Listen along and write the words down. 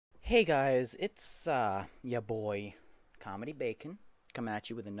Hey guys, it's ya boy, Comedy Bacon, coming at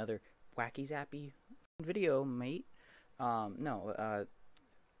you with another wacky zappy video, mate. No,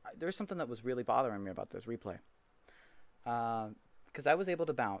 there's something that was really bothering me about this replay. Because I was able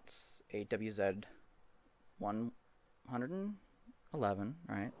to bounce a WZ 111,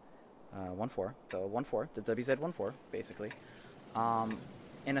 right? 14, the 14, the WZ 14, basically,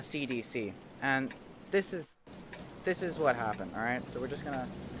 in a cdc, and this is what happened. All right, so we're just gonna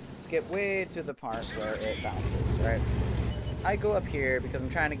skip way to the part where it bounces, right? I go up here because I'm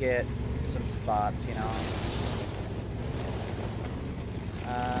trying to get some spots, you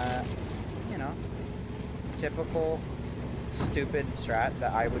know, typical stupid strat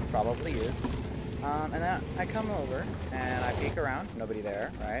that I would probably use. And then I come over and I peek around, nobody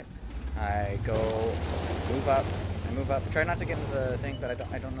there, right? I move up, try not to get into the thing, but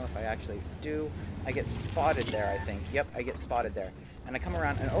I don't know if I actually do. I get spotted there, I think. Yep, I get spotted there. And I come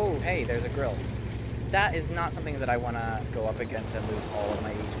around and, oh, hey, there's a grill. That is not something that I want to go up against and lose all of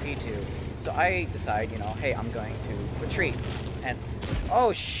my HP to. So I decide, hey, I'm going to retreat. And,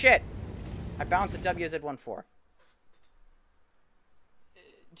 oh, shit! I bounced a WZ-14.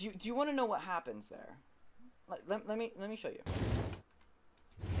 Do you want to know what happens there? Let me show you.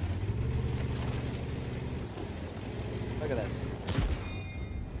 Look at this.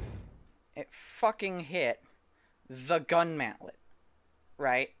 It fucking hit the gun mantlet,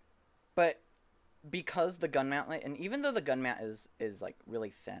 right? But because the gun mantlet, and even though the gun mat is like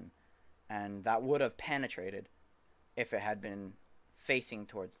really thin, and that would have penetrated if it had been facing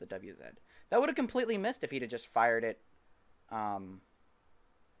towards the WZ. That would have completely missed if he'd have just fired it, and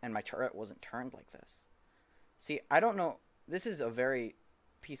my turret wasn't turned like this. See, I don't know. This is a very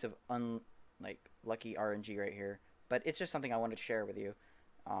piece of lucky RNG right here, but it's just something I wanted to share with you.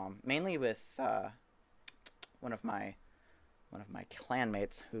 Mainly with one of my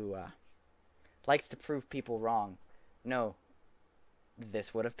clanmates who likes to prove people wrong. No,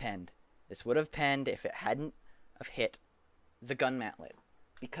 this would have penned. This would have penned if it hadn't have hit the gun mantlet,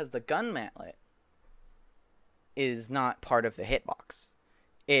 because the gun mantlet is not part of the hitbox.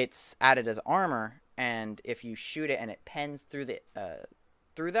 It's added as armor, and if you shoot it and it pens through the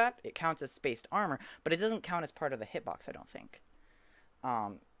through that, it counts as spaced armor, but it doesn't count as part of the hitbox, I don't think.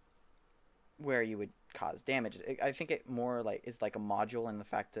 Where you would cause damage. I think it more is like a module in the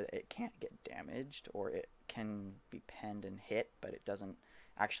fact that it can't get damaged, or it can be penned and hit, but it doesn't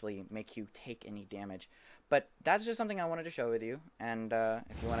actually make you take any damage. But that's just something I wanted to show with you, and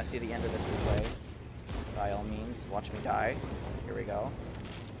if you want to see the end of this replay, by all means, watch me die. Here we go.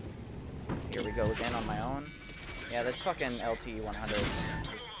 Here we go again on my own. Yeah, this fucking LT 100.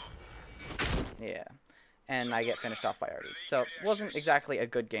 Yeah. And I get finished off by Artie. So, it wasn't exactly a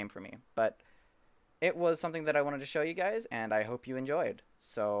good game for me, but it was something that I wanted to show you guys, and I hope you enjoyed.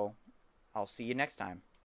 So, I'll see you next time.